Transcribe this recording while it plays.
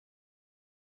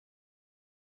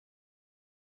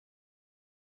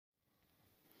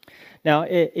Now,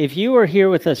 if you were here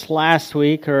with us last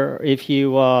week, or if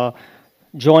you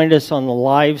joined us on the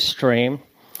live stream,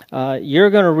 you're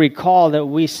going to recall that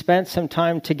we spent some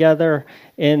time together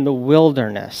in the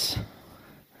wilderness.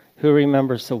 Who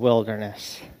remembers the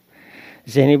wilderness?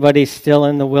 Is anybody still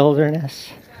in the wilderness?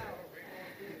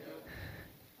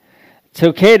 It's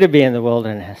okay to be in the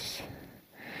wilderness.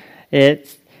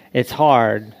 It's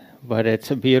hard, but it's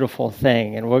a beautiful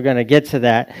thing, and we're going to get to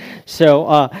that.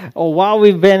 So while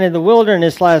we've been in the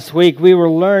wilderness last week, we were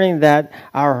learning that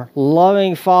our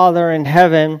loving Father in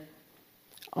heaven,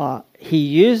 He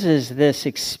uses this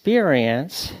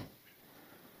experience,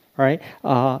 right,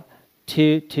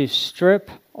 to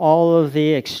strip all of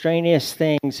the extraneous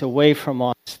things away from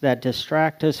us that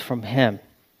distract us from Him.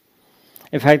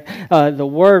 In fact, the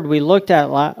word we looked at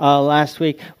last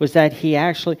week was that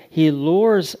He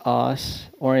lures us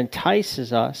or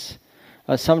entices us.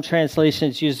 Some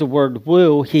translations use the word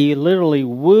woo. He literally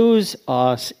woos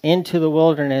us into the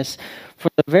wilderness for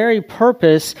the very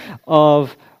purpose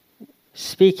of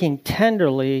speaking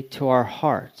tenderly to our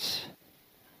hearts.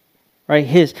 Right?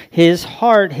 His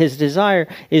heart, His desire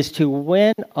is to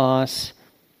win us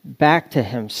back to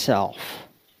Himself.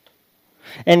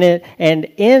 And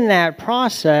in that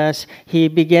process, He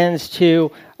begins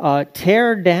to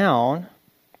tear down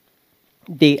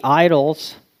the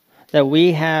idols that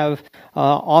we have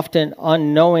often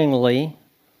unknowingly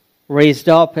raised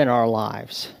up in our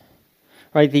lives.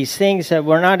 Right? These things that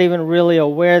we're not even really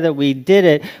aware that we did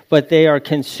it, but they are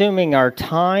consuming our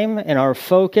time and our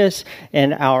focus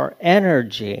and our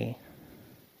energy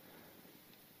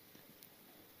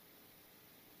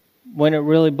when it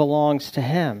really belongs to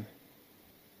Him.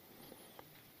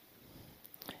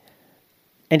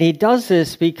 And He does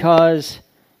this because,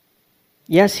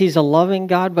 yes, He's a loving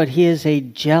God, but He is a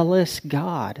jealous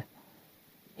God.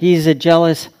 He's a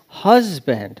jealous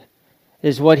husband,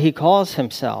 is what He calls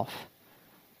Himself.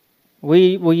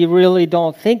 We really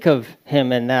don't think of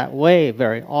Him in that way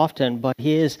very often, but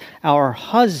He is our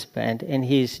husband, and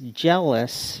He's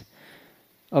jealous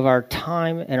of our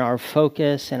time and our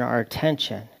focus and our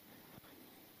attention.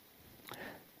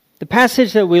 The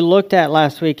passage that we looked at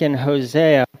last week in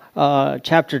Hosea,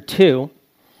 chapter 2,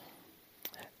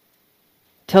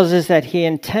 tells us that He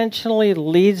intentionally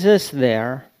leads us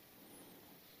there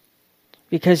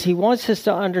because He wants us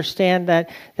to understand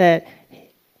that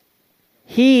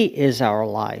He is our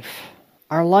life.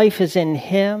 Our life is in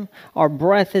Him. Our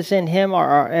breath is in Him.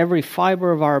 Our every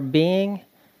fiber of our being.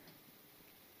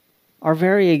 Our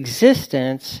very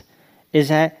existence is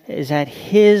at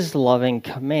His loving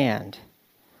command.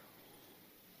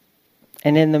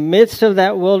 And in the midst of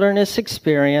that wilderness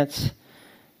experience,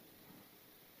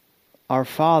 our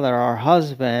Father, our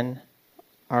husband,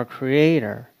 our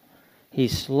Creator, He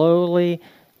slowly,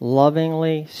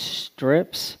 lovingly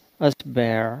strips us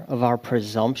bare of our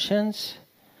presumptions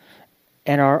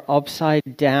and our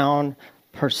upside-down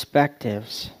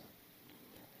perspectives.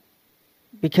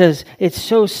 Because it's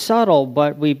so subtle,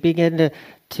 but we begin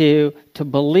to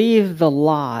believe the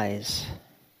lies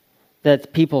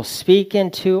that people speak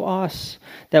into us,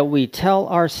 that we tell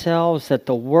ourselves, that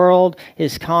the world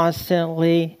is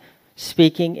constantly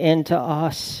speaking into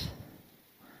us.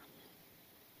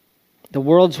 The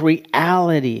world's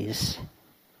realities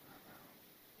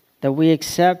that we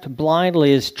accept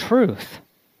blindly as truth.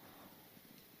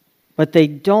 But they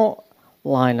don't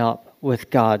line up with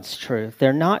God's truth.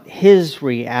 They're not His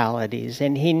realities.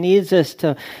 And He needs us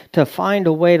to find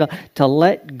a way to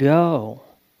let go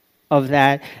of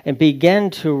that and begin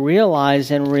to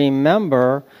realize and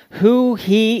remember who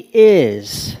He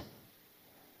is.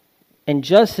 And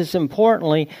just as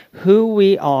importantly, who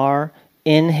we are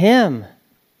in Him.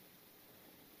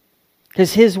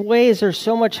 Because His ways are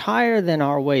so much higher than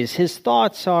our ways. His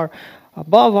thoughts are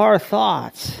above our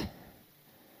thoughts.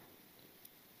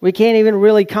 We can't even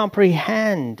really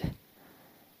comprehend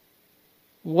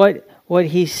what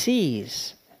He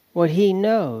sees, what He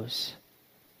knows.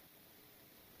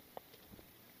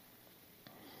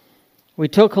 We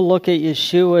took a look at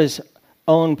Yeshua's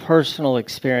own personal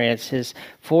experience, His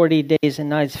 40 days and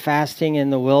nights fasting in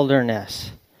the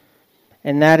wilderness.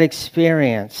 And that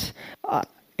experience.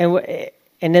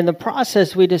 And in the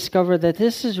process, we discovered that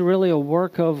this is really a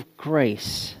work of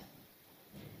grace.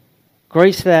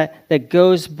 Grace that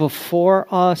goes before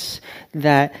us,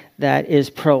 that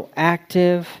is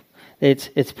proactive.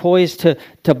 It's poised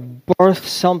to birth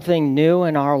something new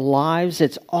in our lives.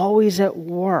 It's always at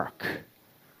work.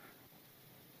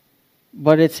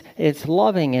 But it's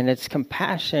loving and it's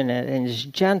compassionate and it's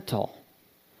gentle.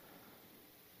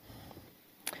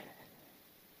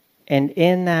 And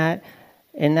in that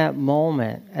in that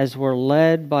moment, as we're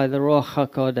led by the Ruach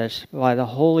HaKodesh, by the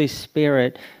Holy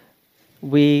Spirit,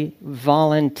 we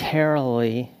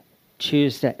voluntarily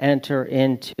choose to enter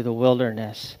into the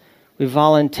wilderness. We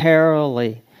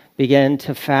voluntarily begin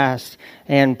to fast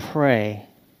and pray.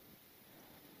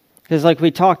 Because like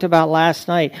we talked about last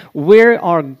night, we're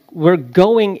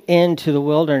going into the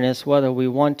wilderness whether we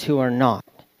want to or not.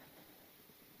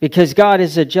 Because God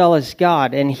is a jealous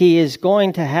God, and He is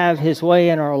going to have His way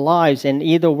in our lives, and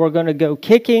either we're going to go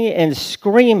kicking and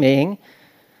screaming,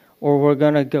 or we're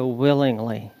going to go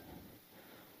willingly.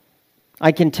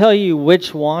 I can tell you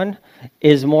which one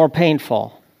is more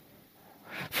painful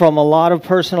from a lot of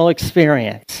personal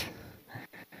experience.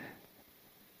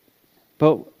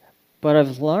 But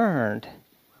I've learned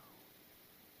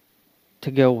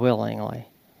to go willingly,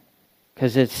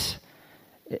 because it's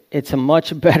a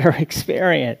much better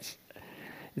experience.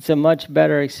 It's a much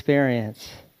better experience.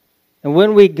 And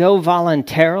when we go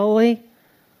voluntarily,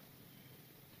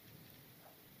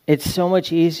 it's so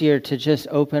much easier to just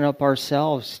open up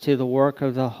ourselves to the work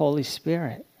of the Holy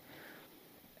Spirit.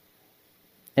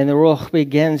 And the Ruach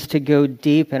begins to go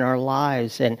deep in our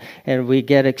lives, and we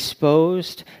get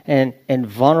exposed and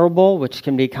vulnerable, which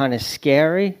can be kind of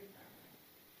scary.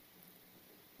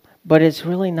 But it's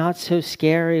really not so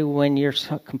scary when you're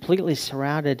completely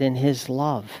surrounded in His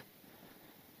love.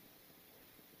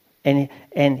 And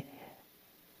the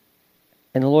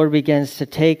Lord begins to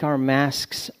take our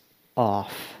masks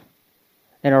off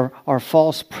and our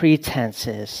false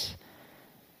pretenses.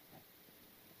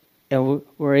 And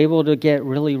we're able to get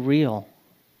really real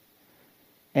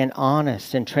and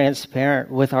honest and transparent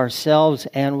with ourselves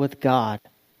and with God.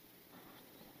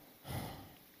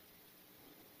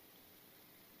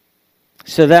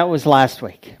 So that was last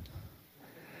week.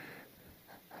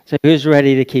 So who's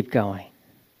ready to keep going?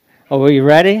 Oh, are you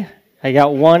ready? I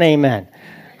got one amen.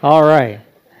 All right.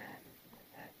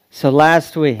 So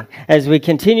last week, as we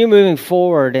continue moving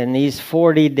forward in these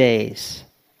 40 days,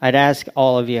 I'd ask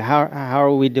all of you, how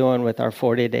are we doing with our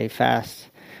 40-day fast?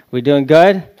 We doing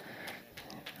good?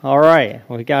 All right.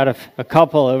 We got a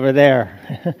couple over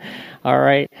there. All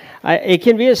right. It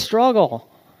can be a struggle,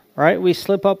 right? We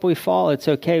slip up, we fall. It's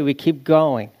okay. We keep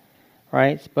going,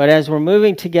 right? But as we're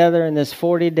moving together in this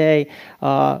 40-day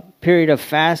period of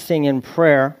fasting and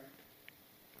prayer,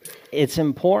 it's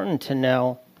important to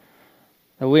know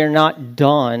that we are not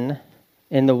done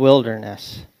in the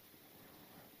wilderness.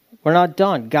 We're not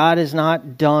done. God is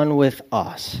not done with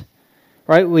us,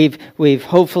 right? We've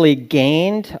hopefully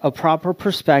gained a proper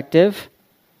perspective.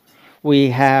 We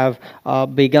have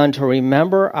begun to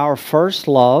remember our first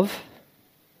love.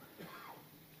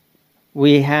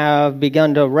 We have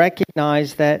begun to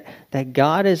recognize that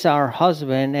God is our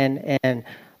husband, and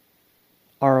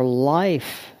our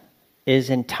life is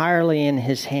entirely in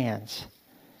His hands.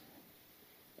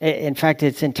 In fact,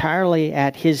 it's entirely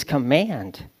at His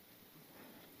command.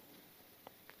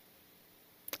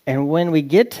 And when we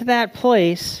get to that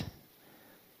place,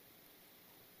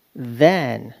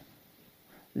 then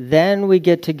we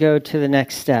get to go to the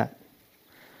next step.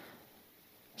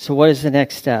 So what is the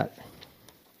next step?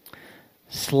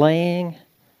 Slaying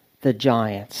the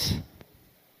giants.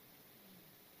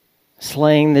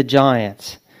 Slaying the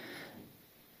giants.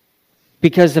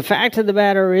 Because the fact of the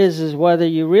matter is whether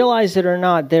you realize it or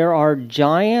not, there are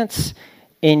giants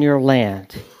in your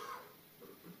land.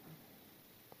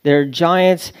 There are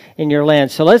giants in your land.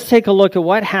 So let's take a look at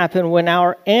what happened when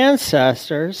our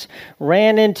ancestors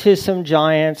ran into some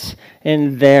giants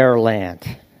in their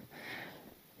land.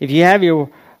 If you have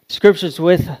your scriptures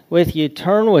with you,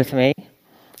 turn with me.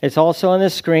 It's also on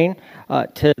the screen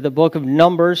to the book of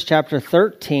Numbers, chapter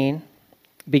 13,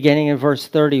 beginning in verse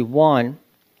 31.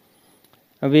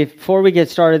 Before we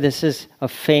get started, this is a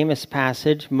famous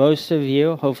passage. Most of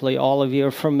you, hopefully all of you,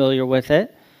 are familiar with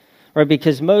it, right?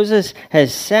 Because Moses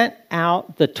has sent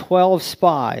out the 12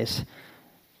 spies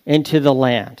into the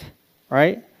land,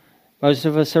 right? Most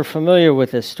of us are familiar with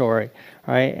this story,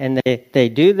 right? And they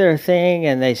do their thing,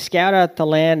 and they scout out the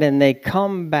land, and they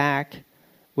come back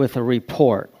with a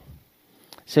report.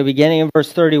 So beginning in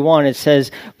verse 31, it says,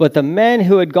 "But the men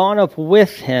who had gone up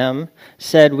with him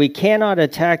said, 'We cannot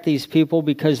attack these people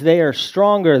because they are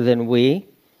stronger than we.'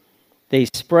 They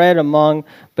spread among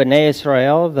Bnei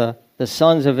Israel, the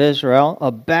sons of Israel,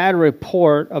 a bad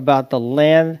report about the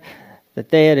land that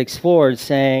they had explored,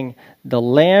 saying, 'The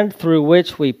land through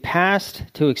which we passed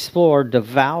to explore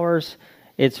devours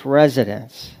its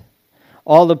residents.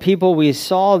 All the people we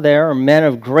saw there are men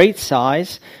of great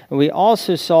size, and we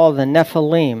also saw the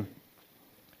Nephilim.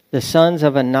 The sons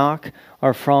of Anak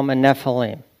are from a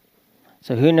Nephilim.'"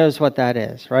 So who knows what that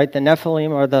is, right? The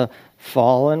Nephilim are the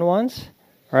fallen ones.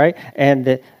 right? And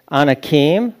the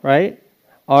Anakim, right,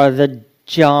 are the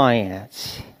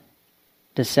giants,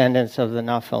 descendants of the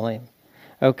Nephilim.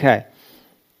 Okay.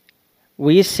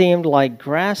 We seemed like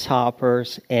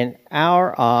grasshoppers in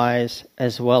our eyes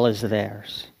as well as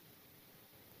theirs.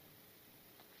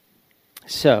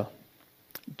 So,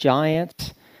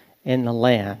 giants in the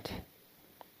land.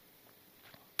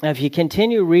 Now, if you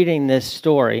continue reading this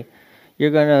story,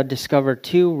 you're going to discover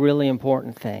two really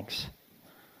important things.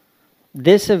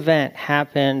 This event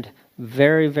happened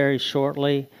very, very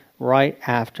shortly right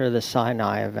after the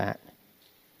Sinai event.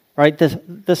 Right?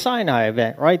 The Sinai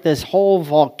event, right? This whole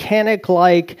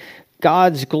volcanic-like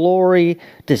God's glory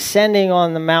descending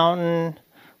on the mountain,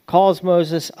 calls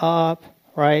Moses up,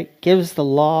 right? Gives the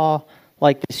law,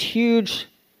 like this huge,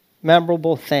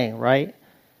 memorable thing, right?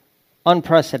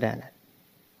 Unprecedented.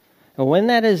 And when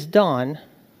that is done,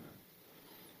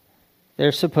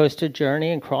 they're supposed to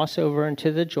journey and cross over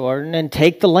into the Jordan and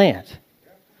take the land,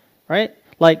 right?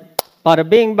 Like, bada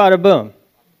bing, bada boom,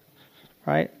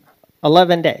 right?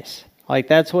 11 days. Like,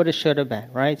 that's what it should have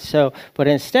been, right? So, but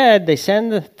instead, they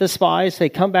send the spies. They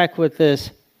come back with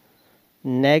this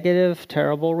negative,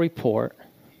 terrible report.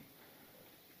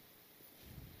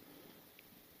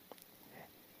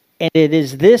 And it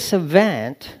is this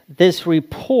event, this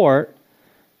report,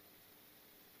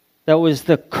 that was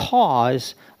the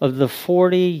cause of the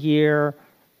 40-year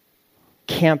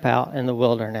campout in the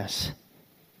wilderness.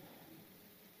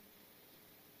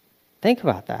 Think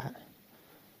about that.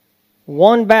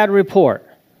 One bad report.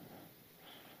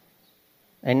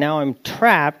 And now I'm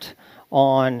trapped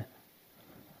on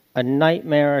a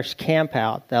nightmarish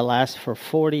campout that lasts for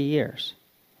 40 years.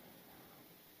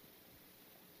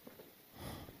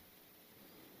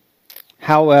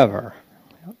 However,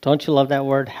 don't you love that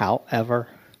word, however?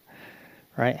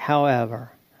 Right?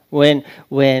 However, when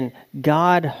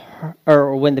God,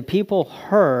 or when the people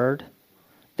heard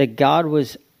that God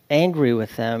was angry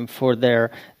with them for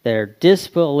their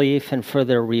disbelief and for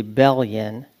their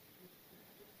rebellion,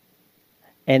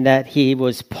 and that he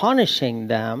was punishing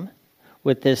them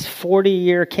with this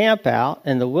 40-year campout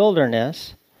in the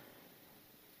wilderness,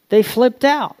 they flipped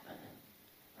out,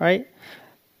 right?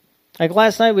 Like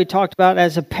last night we talked about,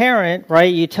 as a parent,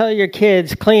 right, you tell your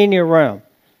kids, clean your room,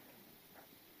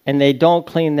 and they don't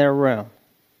clean their room.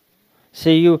 So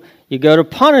you go to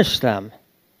punish them,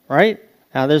 right?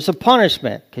 Now, there's a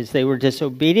punishment because they were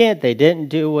disobedient. They didn't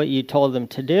do what you told them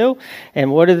to do. And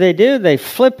what do? They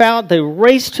flip out. They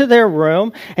race to their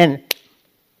room. And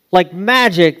like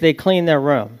magic, they clean their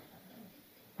room.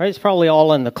 Right? It's probably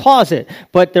all in the closet.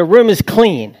 But their room is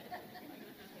clean.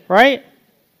 Right?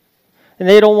 And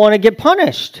they don't want to get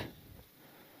punished.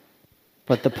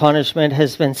 But the punishment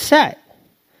has been set.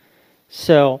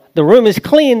 So the room is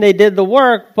clean. They did the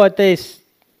work, but they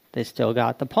still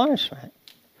got the punishment.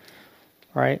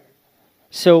 Right?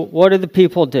 So what do the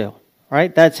people do?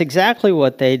 Right? That's exactly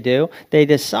what they do. They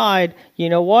decide, you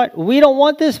know what? We don't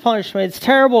want this punishment. It's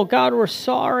terrible. God, we're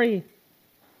sorry.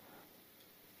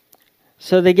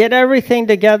 So they get everything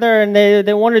together and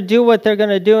they want to do what they're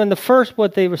going to do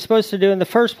what they were supposed to do in the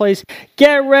first place.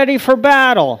 Get ready for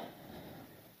battle.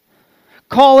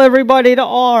 Call everybody to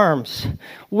arms.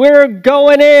 We're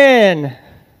going in.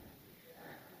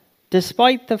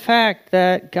 Despite the fact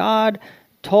that God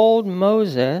told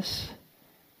Moses,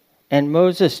 and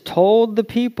Moses told the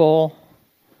people,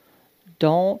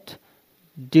 don't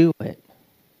do it.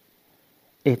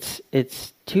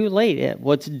 It's too late.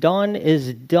 What's done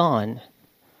is done.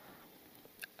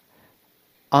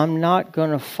 I'm not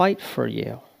going to fight for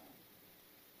you.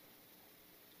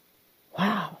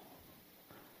 Wow.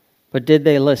 But did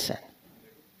they listen?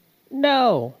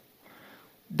 No.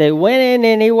 They went in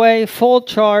anyway, full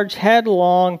charge,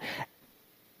 headlong,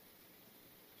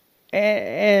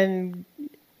 and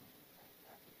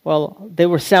well, they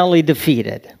were soundly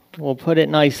defeated. We'll put it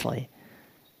nicely.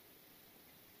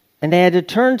 And they had to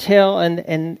turn tail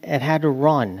and had to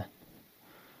run.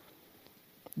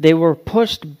 They were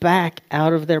pushed back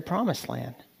out of their promised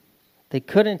land. They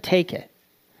couldn't take it.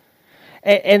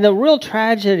 And the real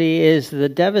tragedy is the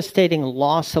devastating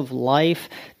loss of life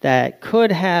that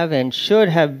could have and should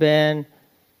have been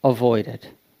avoided.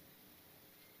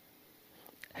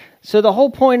 So the whole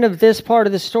point of this part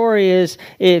of the story is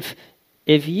if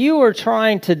you are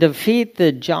trying to defeat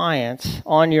the giants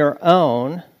on your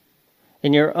own,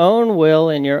 in your own will,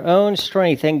 in your own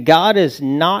strength, and God is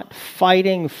not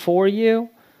fighting for you,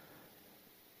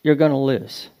 you're going to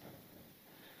lose.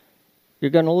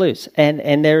 You're going to lose.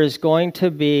 And there is going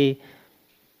to be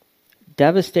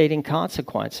devastating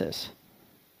consequences.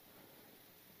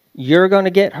 You're going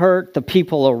to get hurt. The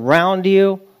people around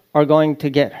you are going to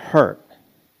get hurt.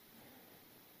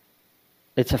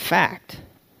 It's a fact.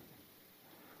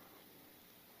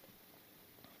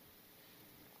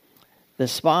 The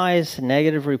spies'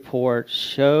 negative report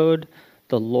showed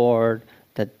the Lord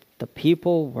that the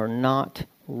people were not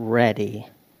ready.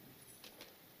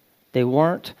 They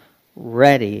weren't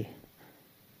ready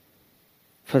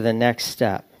for the next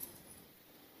step.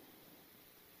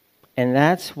 And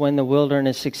that's when the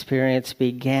wilderness experience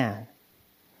began.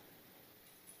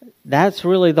 That's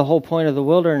really the whole point of the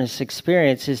wilderness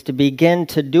experience, is to begin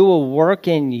to do a work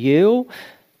in you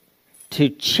to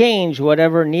change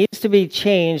whatever needs to be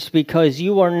changed because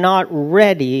you are not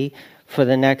ready for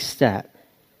the next step.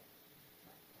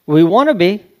 We want to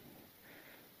be,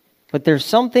 but there's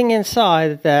something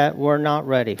inside that we're not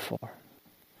ready for.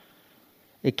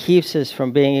 It keeps us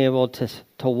from being able to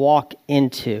walk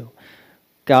into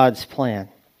God's plan.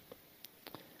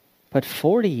 But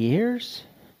 40 years?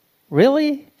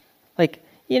 Really? Like,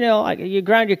 you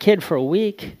ground your kid for a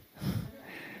week,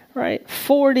 right?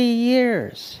 40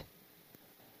 years.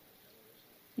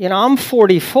 I'm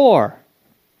 44.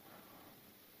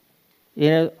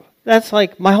 That's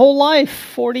like my whole life,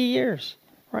 40 years,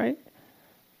 right?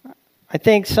 I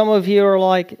think some of you are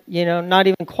like, not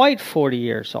even quite 40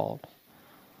 years old.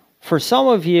 For some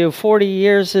of you, 40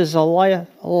 years is a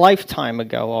lifetime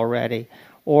ago already.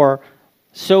 Or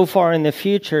so far in the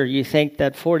future, you think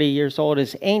that 40 years old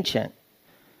is ancient.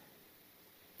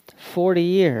 40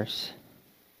 years.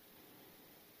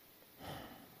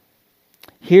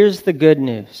 Here's the good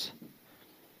news.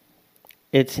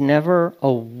 It's never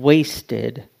a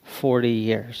wasted 40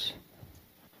 years.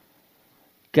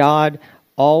 God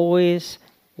always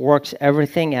works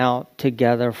everything out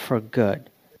together for good.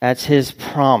 That's His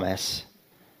promise.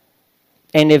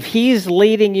 And if He's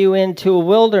leading you into a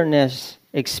wilderness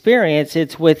experience,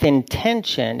 it's with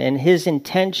intention, and His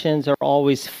intentions are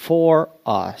always for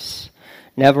us,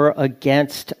 never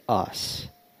against us.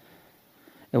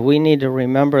 And we need to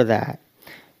remember that.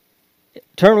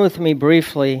 Turn with me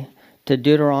briefly to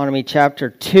Deuteronomy chapter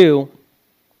 2,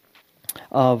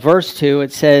 verse 2.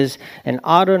 It says, "And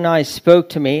Adonai spoke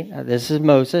to me," this is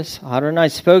Moses, "Adonai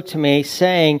spoke to me,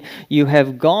 saying, you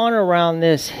have gone around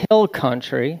this hill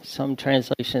country," some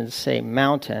translations say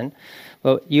mountain,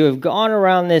 "but you have gone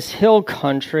around this hill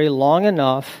country long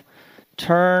enough,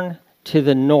 turn to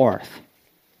the north."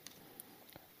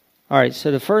 All right, so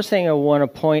the first thing I want to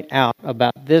point out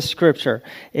about this scripture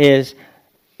is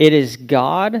it is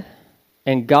God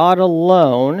and God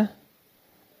alone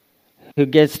who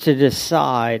gets to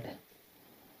decide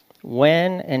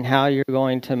when and how you're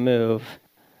going to move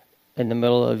in the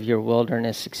middle of your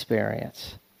wilderness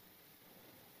experience.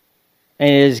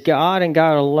 And it is God and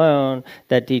God alone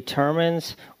that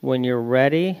determines when you're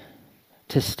ready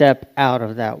to step out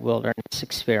of that wilderness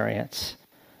experience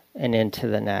and into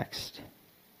the next.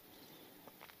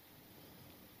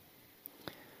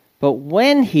 But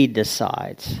when He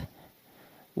decides,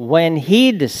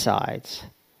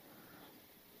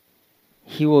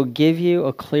 He will give you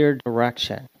a clear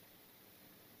direction.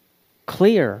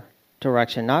 Clear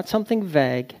direction, not something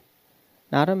vague,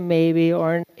 not a maybe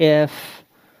or an if.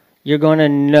 You're going to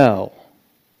know.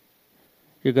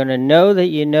 You're going to know that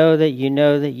you know that you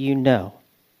know that you know.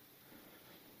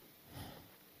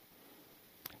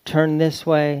 Turn this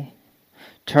way,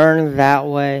 turn that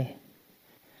way.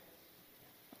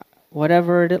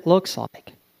 Whatever it looks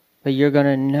like, but you're going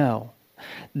to know.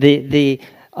 The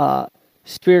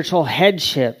spiritual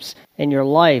headships in your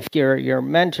life, your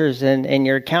mentors and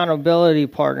your accountability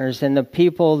partners and the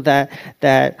people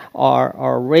that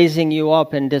are raising you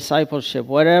up in discipleship,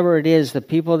 whatever it is, the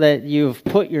people that you've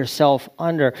put yourself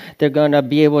under, they're going to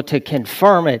be able to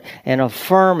confirm it and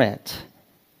affirm it.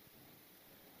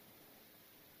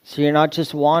 So you're not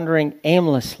just wandering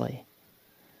aimlessly,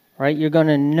 right? You're going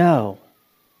to know.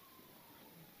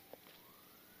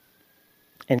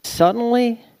 And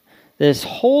suddenly, this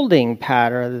holding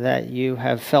pattern that you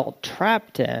have felt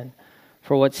trapped in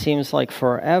for what seems like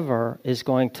forever is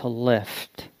going to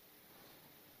lift.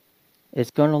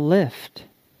 It's going to lift.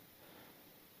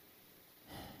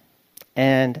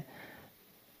 And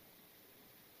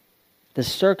the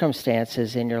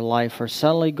circumstances in your life are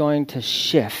suddenly going to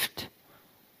shift,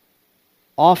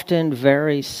 often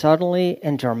very suddenly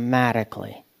and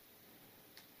dramatically.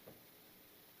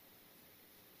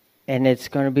 And it's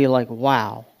going to be like,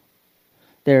 wow,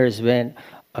 there has been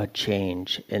a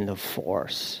change in the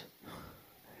force.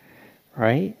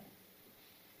 Right?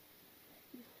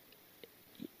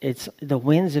 It's the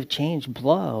winds of change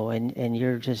blow, and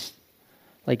you're just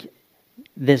like,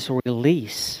 this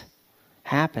release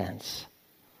happens.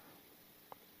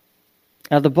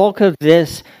 Now, the bulk of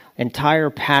this entire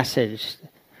passage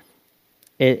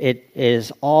It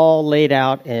is all laid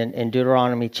out in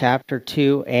Deuteronomy chapter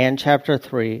 2 and chapter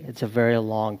 3. It's a very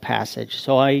long passage.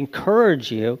 So I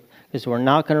encourage you, because we're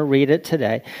not going to read it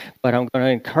today, but I'm going to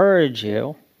encourage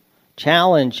you,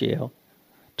 challenge you,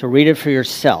 to read it for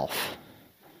yourself.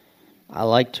 I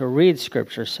like to read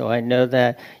Scripture, so I know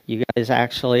that you guys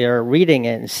actually are reading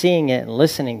it and seeing it and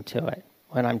listening to it.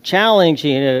 When I'm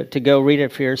challenging you to go read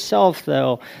it for yourself,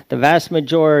 though, the vast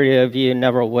majority of you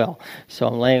never will. So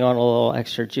I'm laying on a little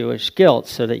extra Jewish guilt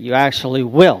so that you actually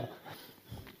will.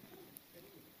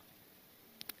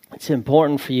 It's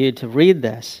important for you to read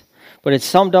this. But it's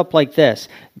summed up like this.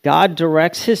 God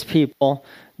directs his people,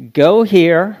 go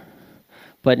here,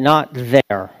 but not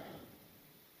there.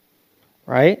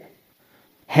 Right?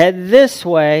 Head this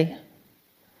way,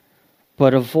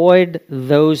 but avoid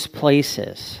those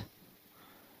places.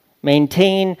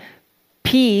 Maintain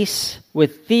peace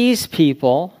with these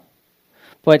people,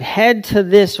 but head to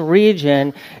this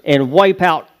region and wipe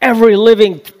out every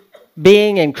living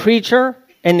being and creature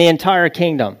in the entire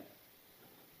kingdom.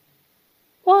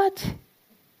 What?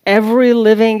 Every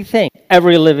living thing.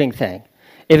 Every living thing.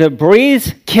 If it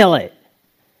breathes, kill it.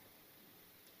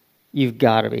 You've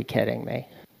got to be kidding me.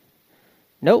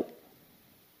 Nope.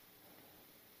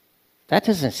 That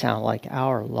doesn't sound like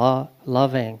our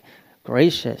loving,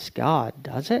 gracious God,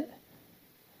 does it?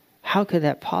 How could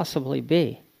that possibly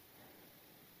be?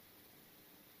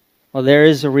 Well, there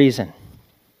is a reason.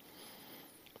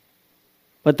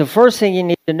 But the first thing you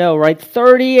need to know, right,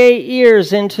 38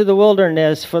 years into the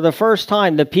wilderness, for the first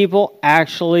time, the people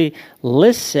actually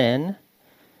listen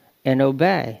and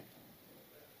obey.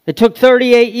 It took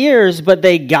 38 years, but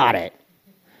they got it.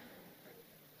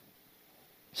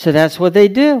 So that's what they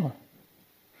do.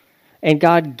 And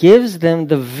God gives them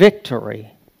the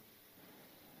victory.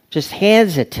 Just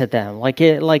hands it to them like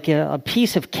a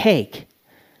piece of cake.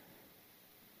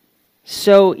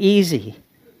 So easy.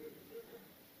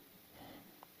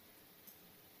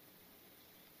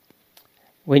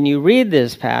 When you read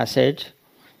this passage,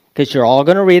 because you're all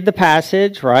going to read the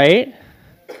passage, right?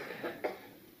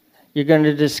 You're going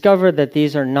to discover that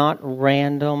these are not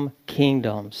random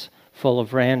kingdoms full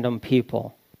of random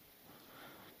people.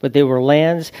 But they were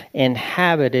lands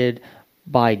inhabited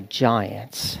by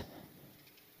giants.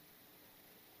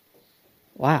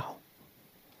 Wow.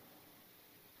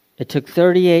 It took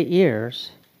 38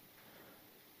 years,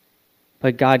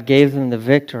 but God gave them the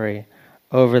victory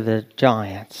over the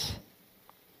giants.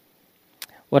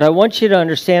 What I want you to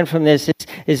understand from this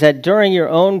is that during your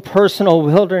own personal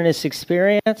wilderness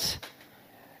experience,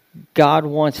 God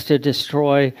wants to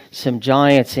destroy some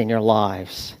giants in your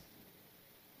lives.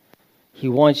 He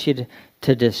wants you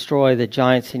to destroy the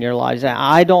giants in your lives.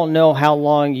 I don't know how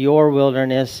long your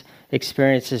wilderness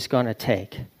experience is going to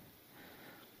take.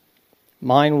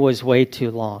 Mine was way too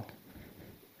long.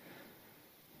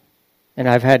 And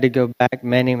I've had to go back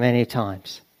many, many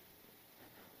times.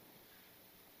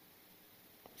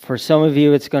 For some of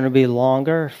you, it's going to be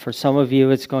longer. For some of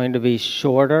you, it's going to be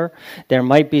shorter. There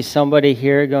might be somebody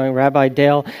here going, Rabbi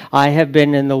Dale, I have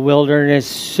been in the wilderness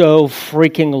so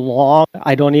freaking long,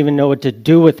 I don't even know what to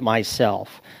do with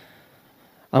myself.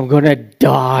 I'm going to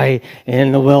die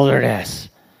in the wilderness.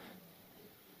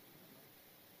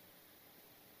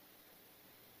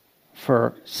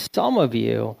 For some of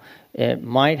you, it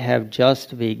might have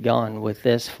just begun with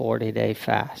this 40-day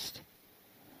fast.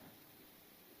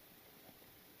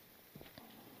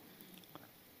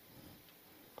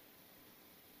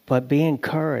 But be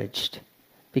encouraged,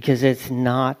 because it's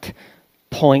not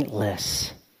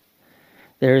pointless.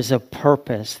 There's a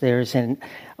purpose. There's an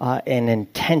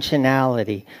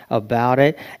intentionality about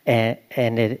it, and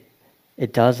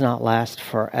it does not last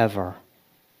forever.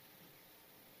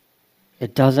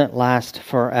 It doesn't last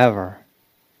forever.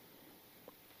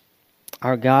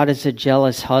 Our God is a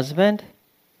jealous husband,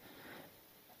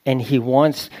 and he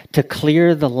wants to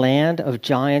clear the land of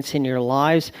giants in your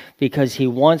lives because he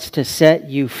wants to set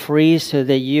you free so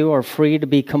that you are free to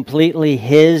be completely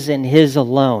his and his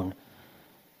alone.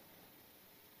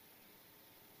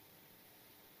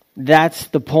 That's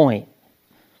the point.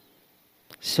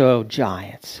 So,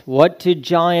 giants. What do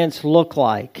giants look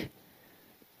like?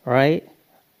 Right?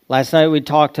 Last night we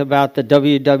talked about the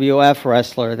WWF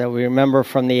wrestler that we remember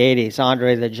from the 80s,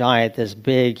 Andre the Giant, this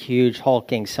big, huge,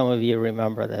 hulking. Some of you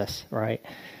remember this, right?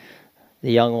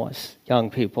 The young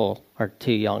people are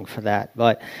too young for that.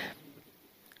 But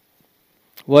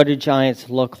what do giants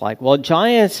look like? Well,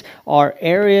 giants are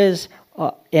areas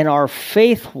in our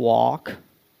faith walk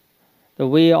that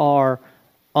we are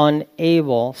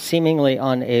seemingly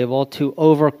unable to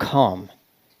overcome.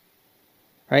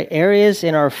 Right? Areas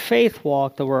in our faith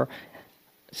walk that we're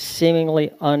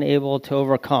seemingly unable to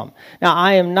overcome. Now,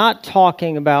 I am not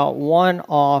talking about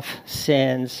one-off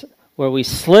sins where we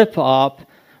slip up,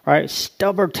 right,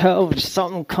 stub our toe, and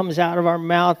something comes out of our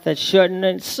mouth that shouldn't,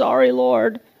 and sorry,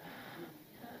 Lord,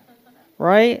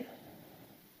 right?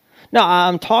 No,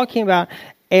 I'm talking about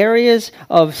areas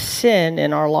of sin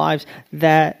in our lives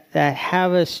that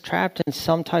have us trapped in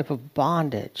some type of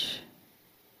bondage.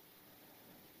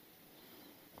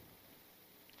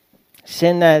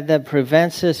 Sin that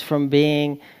prevents us from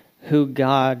being who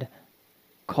God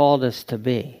called us to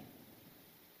be,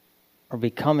 or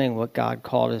becoming what God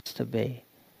called us to be.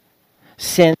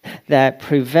 Sin that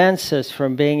prevents us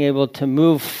from being able to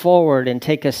move forward and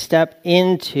take a step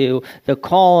into the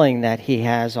calling that He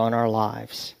has on our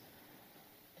lives.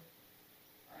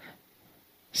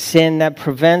 Sin that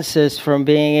prevents us from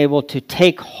being able to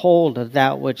take hold of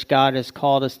that which God has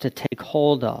called us to take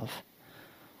hold of.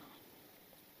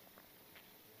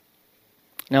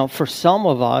 Now, for some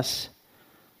of us,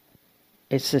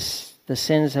 it's the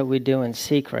sins that we do in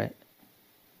secret.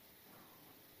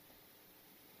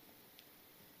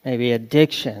 Maybe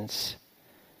addictions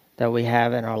that we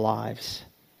have in our lives.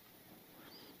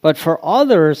 But for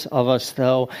others of us,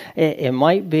 though, it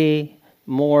might be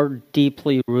more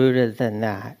deeply rooted than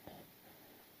that.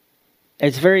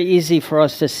 It's very easy for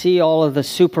us to see all of the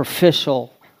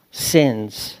superficial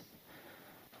sins.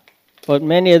 But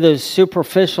many of those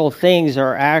superficial things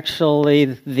are actually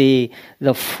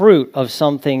the fruit of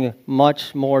something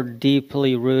much more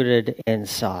deeply rooted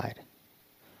inside.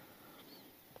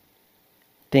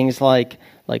 Things like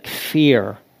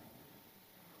fear,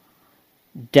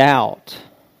 doubt,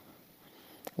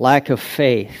 lack of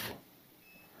faith.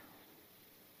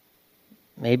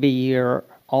 Maybe you're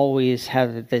always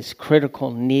have this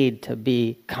critical need to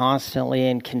be constantly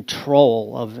in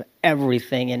control of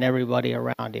everything and everybody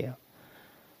around you.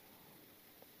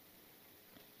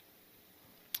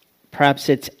 Perhaps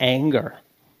it's anger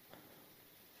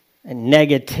and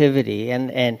negativity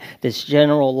and this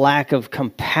general lack of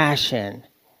compassion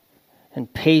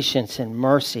and patience and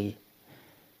mercy,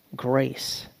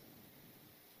 grace.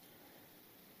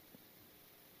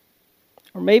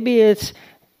 Or maybe it's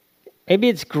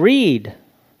greed.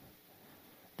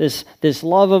 This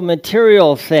love of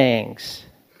material things,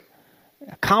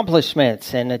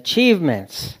 accomplishments and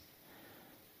achievements,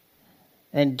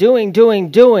 and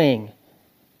doing.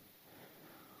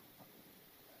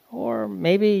 Or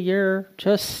maybe you're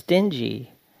just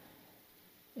stingy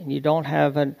and you don't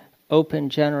have an open,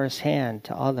 generous hand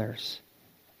to others.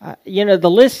 The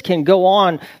list can go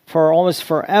on for almost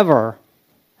forever,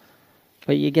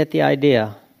 but you get the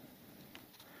idea.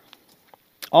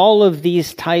 All of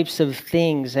these types of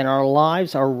things in our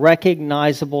lives are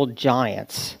recognizable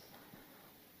giants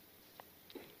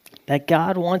that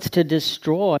God wants to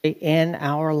destroy in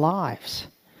our lives.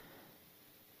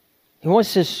 He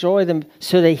wants to destroy them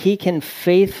so that He can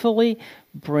faithfully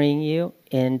bring you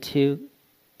into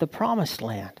the promised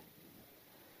land,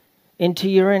 into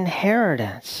your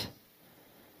inheritance.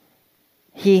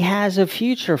 He has a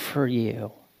future for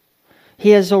you.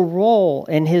 He has a role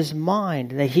in His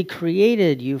mind that He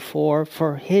created you for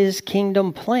His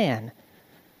kingdom plan.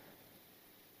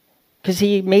 Because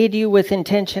He made you with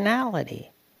intentionality.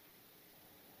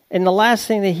 And the last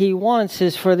thing that He wants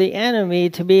is for the enemy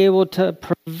to be able to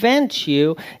prevent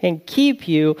you and keep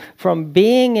you from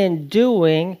being and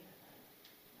doing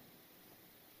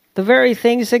the very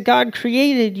things that God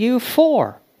created you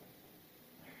for.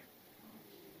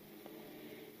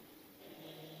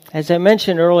 As I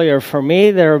mentioned earlier, for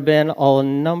me, there have been a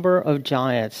number of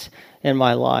giants in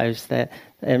my life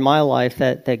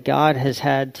that God has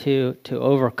had to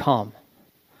overcome.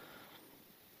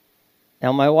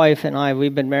 Now, my wife and I,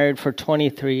 we've been married for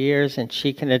 23 years, and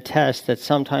she can attest that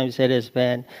sometimes it has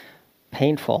been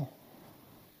painful.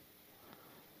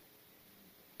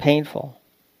 Painful.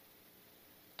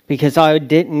 Because I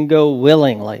didn't go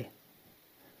willingly.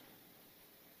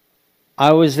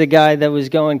 I was the guy that was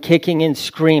going kicking and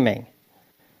screaming,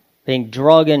 being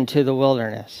dragged into the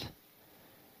wilderness.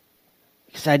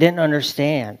 Because I didn't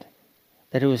understand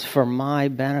that it was for my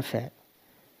benefit.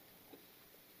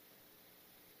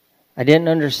 I didn't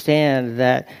understand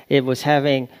that it was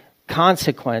having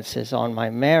consequences on my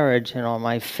marriage and on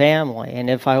my family. And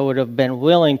if I would have been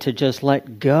willing to just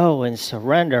let go and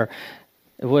surrender,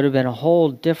 it would have been a whole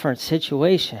different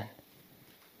situation.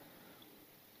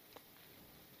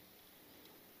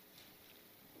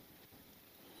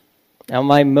 Now,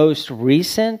 my most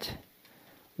recent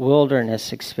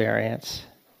wilderness experience,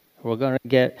 we're going to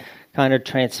get kind of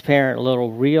transparent, a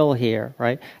little real here,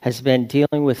 right, has been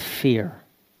dealing with fear.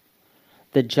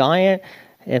 The giant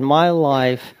in my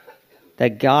life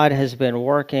that God has been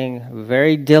working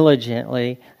very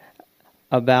diligently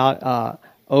about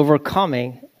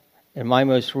overcoming in my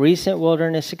most recent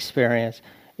wilderness experience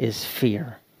is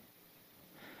fear.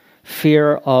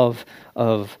 Fear of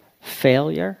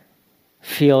failure,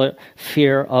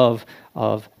 fear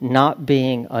of not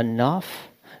being enough,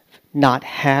 not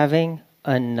having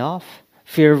enough,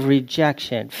 fear of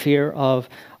rejection, fear of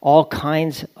all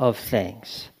kinds of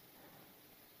things,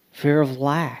 fear of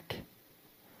lack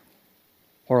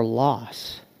or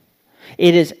loss.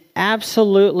 It is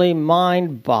absolutely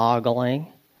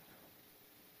mind-boggling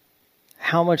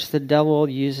how much the devil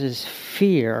uses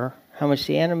fear, how much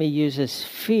the enemy uses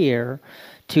fear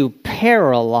to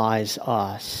paralyze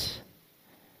us.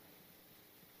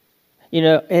 You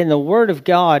know, in the Word of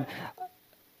God,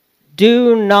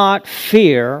 do not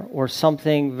fear, or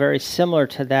something very similar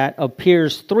to that,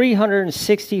 appears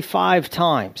 365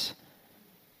 times.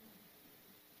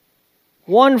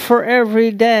 One for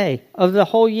every day of the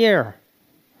whole year.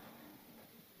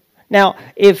 Now,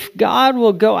 if God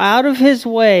will go out of His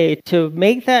way to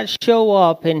make that show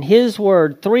up in His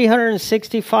Word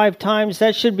 365 times,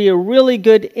 that should be a really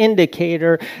good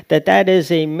indicator that that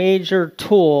is a major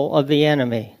tool of the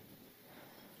enemy.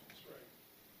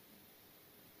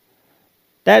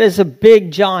 That is a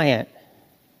big giant.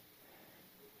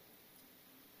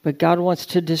 But God wants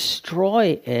to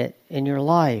destroy it in your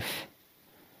life.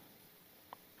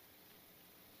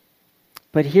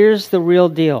 But here's the real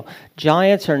deal.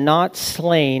 Giants are not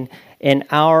slain in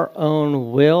our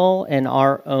own will and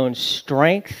our own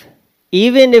strength.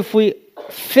 Even if we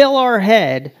fill our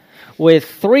head with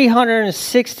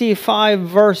 365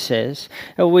 verses,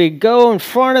 and we go in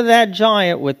front of that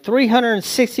giant with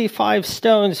 365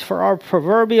 stones for our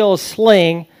proverbial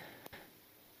sling,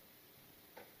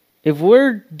 if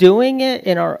we're doing it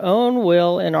in our own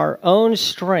will and our own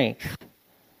strength,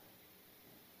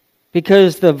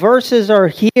 because the verses are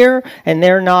here and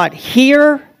they're not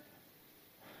here,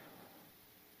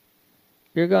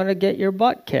 you're going to get your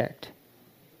butt kicked.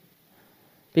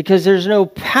 Because there's no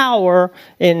power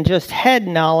in just head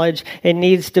knowledge. It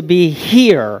needs to be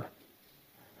here.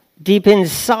 Deep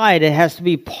inside, it has to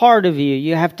be part of you.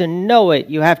 You have to know it.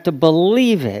 You have to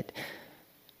believe it.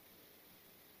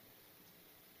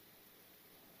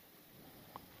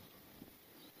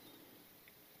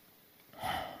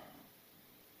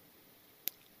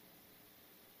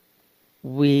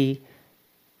 We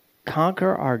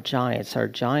conquer our giants. Our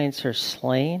giants are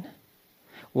slain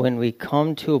when we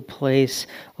come to a place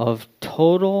of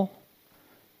total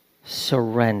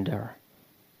surrender.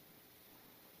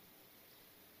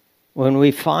 When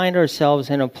we find ourselves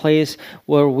in a place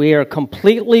where we are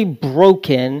completely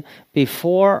broken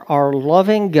before our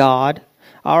loving God,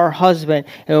 our husband,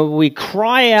 and we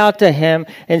cry out to Him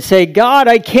and say, God,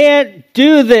 I can't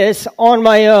do this on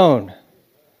my own.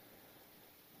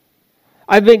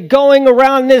 I've been going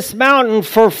around this mountain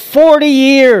for 40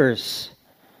 years.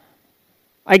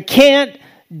 I can't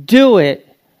do it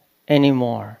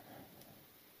anymore.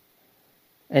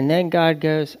 And then God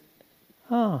goes,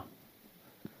 oh,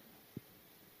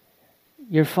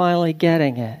 you're finally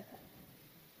getting it.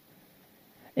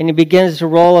 And He begins to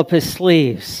roll up His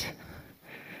sleeves.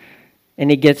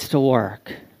 And He gets to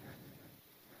work.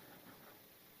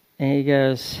 And He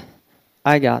goes,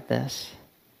 I got this.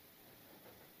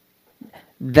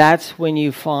 That's when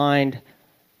you find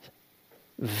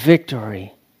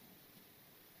victory.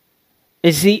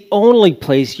 It's the only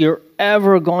place you're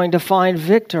ever going to find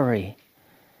victory.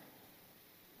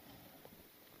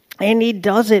 And He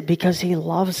does it because He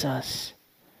loves us.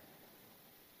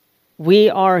 We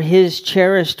are His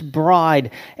cherished bride,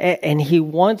 and He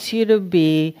wants you to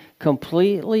be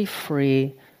completely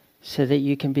free so that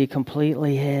you can be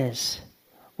completely His,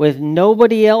 with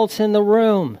nobody else in the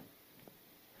room.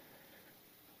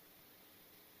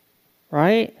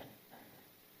 Right?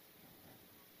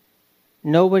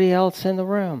 Nobody else in the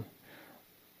room.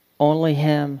 Only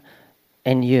Him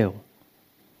and you.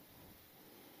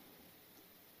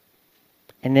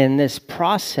 And in this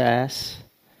process,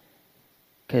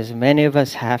 because many of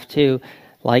us have to,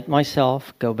 like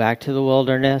myself, go back to the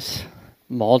wilderness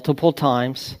multiple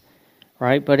times,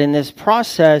 right? But in this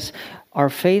process, our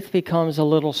faith becomes a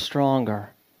little stronger.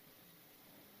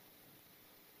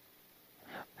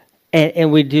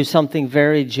 And we do something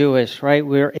very Jewish, right?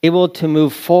 We're able to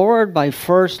move forward by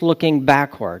first looking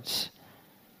backwards.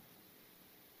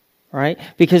 Right?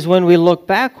 Because when we look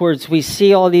backwards, we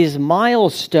see all these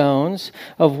milestones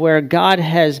of where God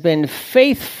has been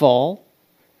faithful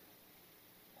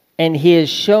and He has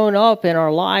shown up in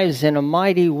our lives in a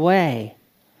mighty way.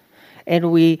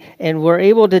 And we're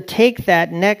able to take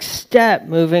that next step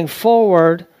moving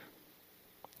forward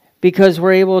because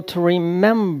we're able to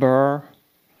remember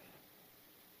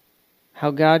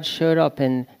how God showed up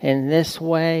in this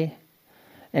way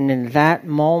and in that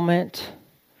moment.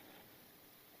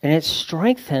 And it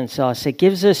strengthens us. It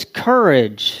gives us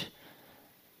courage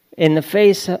in the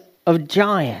face of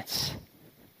giants.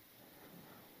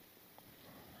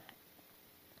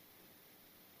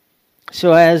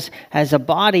 So as a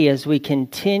body, as we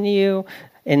continue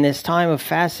in this time of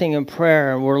fasting and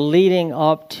prayer, and we're leading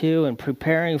up to and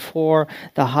preparing for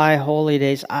the high holy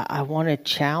days, I want to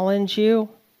challenge you.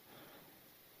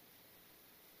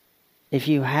 If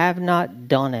you have not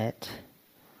done it,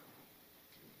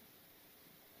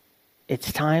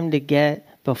 it's time to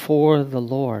get before the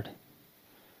Lord.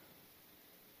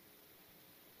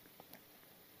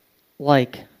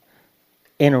 Like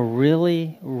in a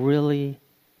really, really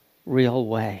real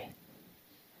way.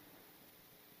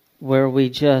 Where we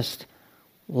just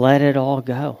let it all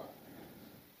go.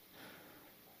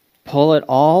 Pull it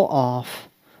all off.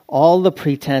 All the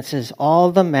pretenses,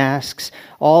 all the masks,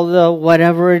 all the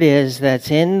whatever it is that's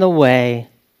in the way,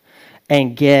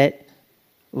 and get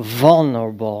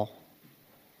vulnerable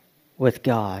with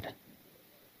God.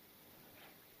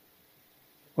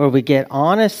 Where we get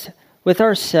honest with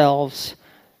ourselves,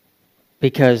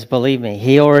 because believe me,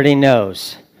 He already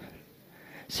knows.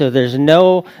 So there's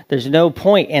no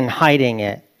point in hiding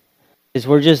it, because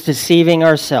we're just deceiving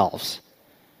ourselves.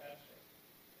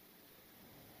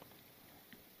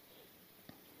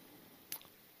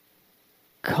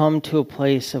 Come to a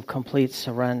place of complete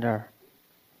surrender.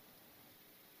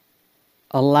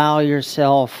 Allow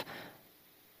yourself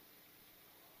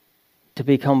to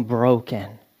become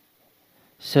broken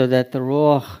so that the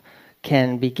Ruach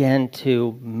can begin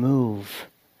to move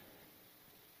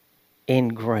in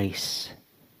grace.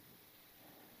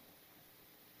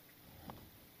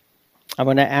 I'm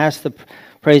going to ask the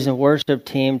praise and worship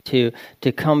team to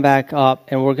come back up,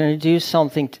 and we're going to do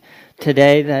something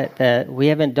today that we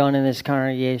haven't done in this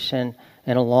congregation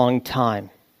in a long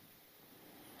time.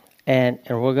 And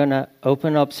we're going to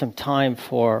open up some time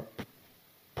for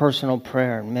personal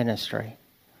prayer and ministry.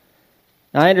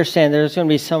 Now, I understand there's going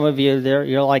to be some of you there,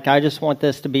 you're like, I just want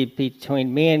this to be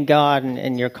between me and God,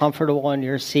 and you're comfortable in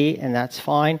your seat, and that's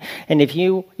fine. And if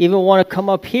you even want to come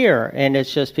up here and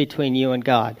it's just between you and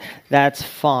God, that's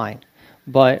fine.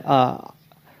 But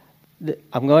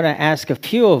I'm going to ask a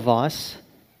few of us,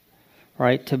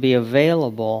 right, to be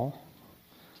available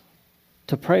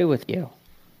to pray with you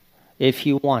if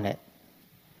you want it.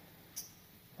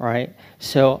 Right?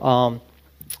 So,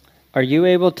 are you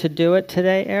able to do it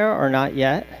today, Era, or not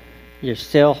yet? You're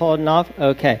still holding off?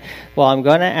 Okay. Well, I'm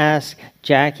going to ask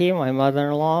Jackie, my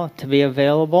mother-in-law, to be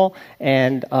available.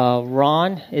 And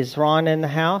Ron, is Ron in the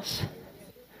house?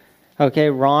 Okay,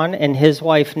 Ron and his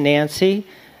wife, Nancy.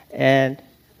 And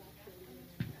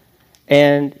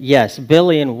yes,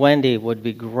 Billy and Wendy would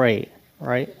be great,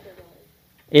 right?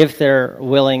 If they're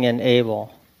willing and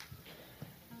able.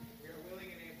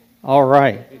 All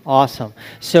right, awesome.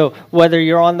 So whether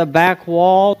you're on the back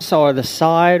walls or the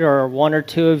side or one or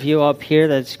two of you up here,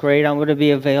 that's great. I'm going to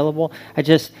be available.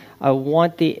 I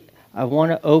want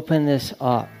to open this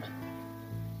up.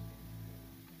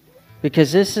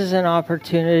 Because this is an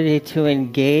opportunity to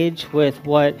engage with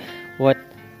what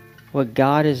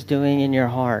God is doing in your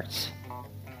hearts.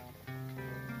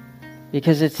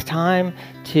 Because it's time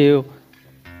to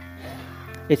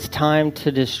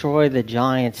destroy the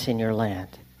giants in your land.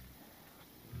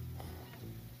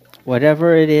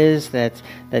 Whatever it is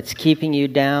that's keeping you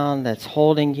down, that's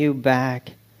holding you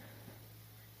back,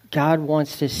 God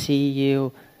wants to see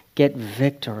you get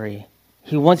victory.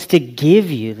 He wants to give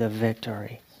you the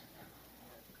victory.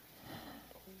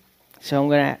 So I'm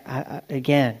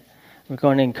going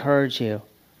to encourage you,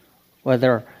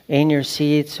 whether in your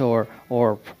seats or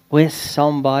with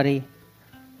somebody,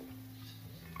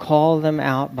 call them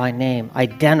out by name.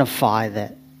 Identify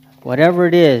that. Whatever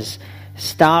it is,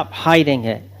 stop hiding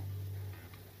it.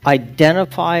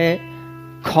 Identify it,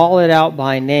 call it out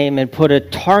by name, and put a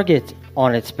target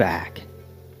on its back.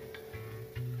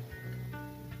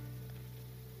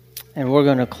 And we're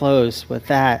going to close with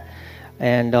that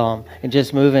and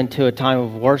just move into a time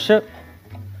of worship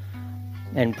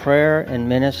and prayer and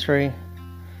ministry.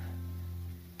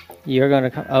 You're going to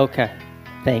come. Okay.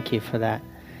 Thank you for that.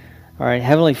 All right.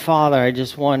 Heavenly Father, I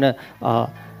just want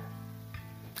to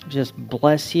just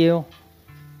bless you.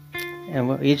 And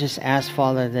we just ask,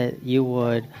 Father, that you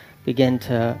would begin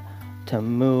to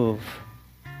move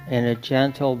in a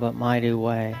gentle but mighty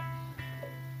way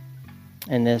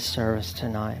in this service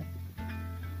tonight.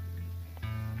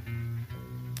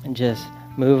 And just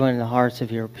move in the hearts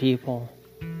of your people.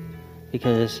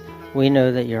 Because We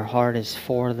know that your heart is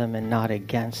for them and not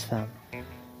against them.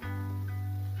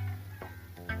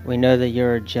 We know that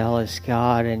you're a jealous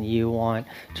God and you want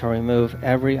to remove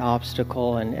every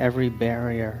obstacle and every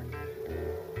barrier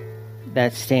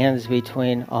that stands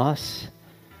between us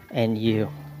and you.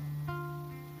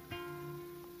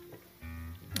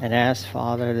 And ask,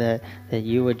 Father, that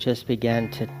you would just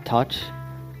begin to touch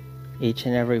each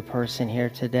and every person here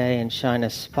today and shine a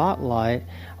spotlight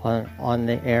on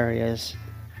the areas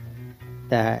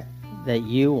that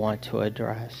you want to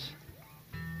address.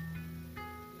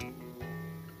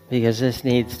 Because this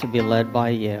needs to be led by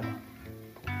you.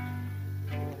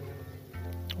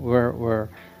 We're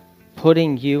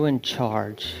putting you in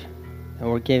charge, and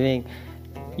we're giving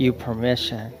you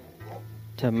permission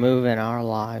to move in our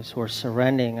lives. We're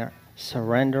surrendering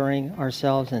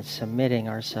ourselves and submitting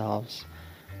ourselves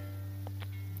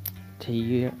to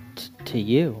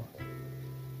you.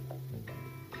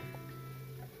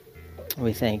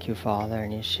 We thank you, Father,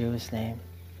 in Yeshua's name.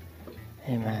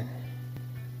 Amen.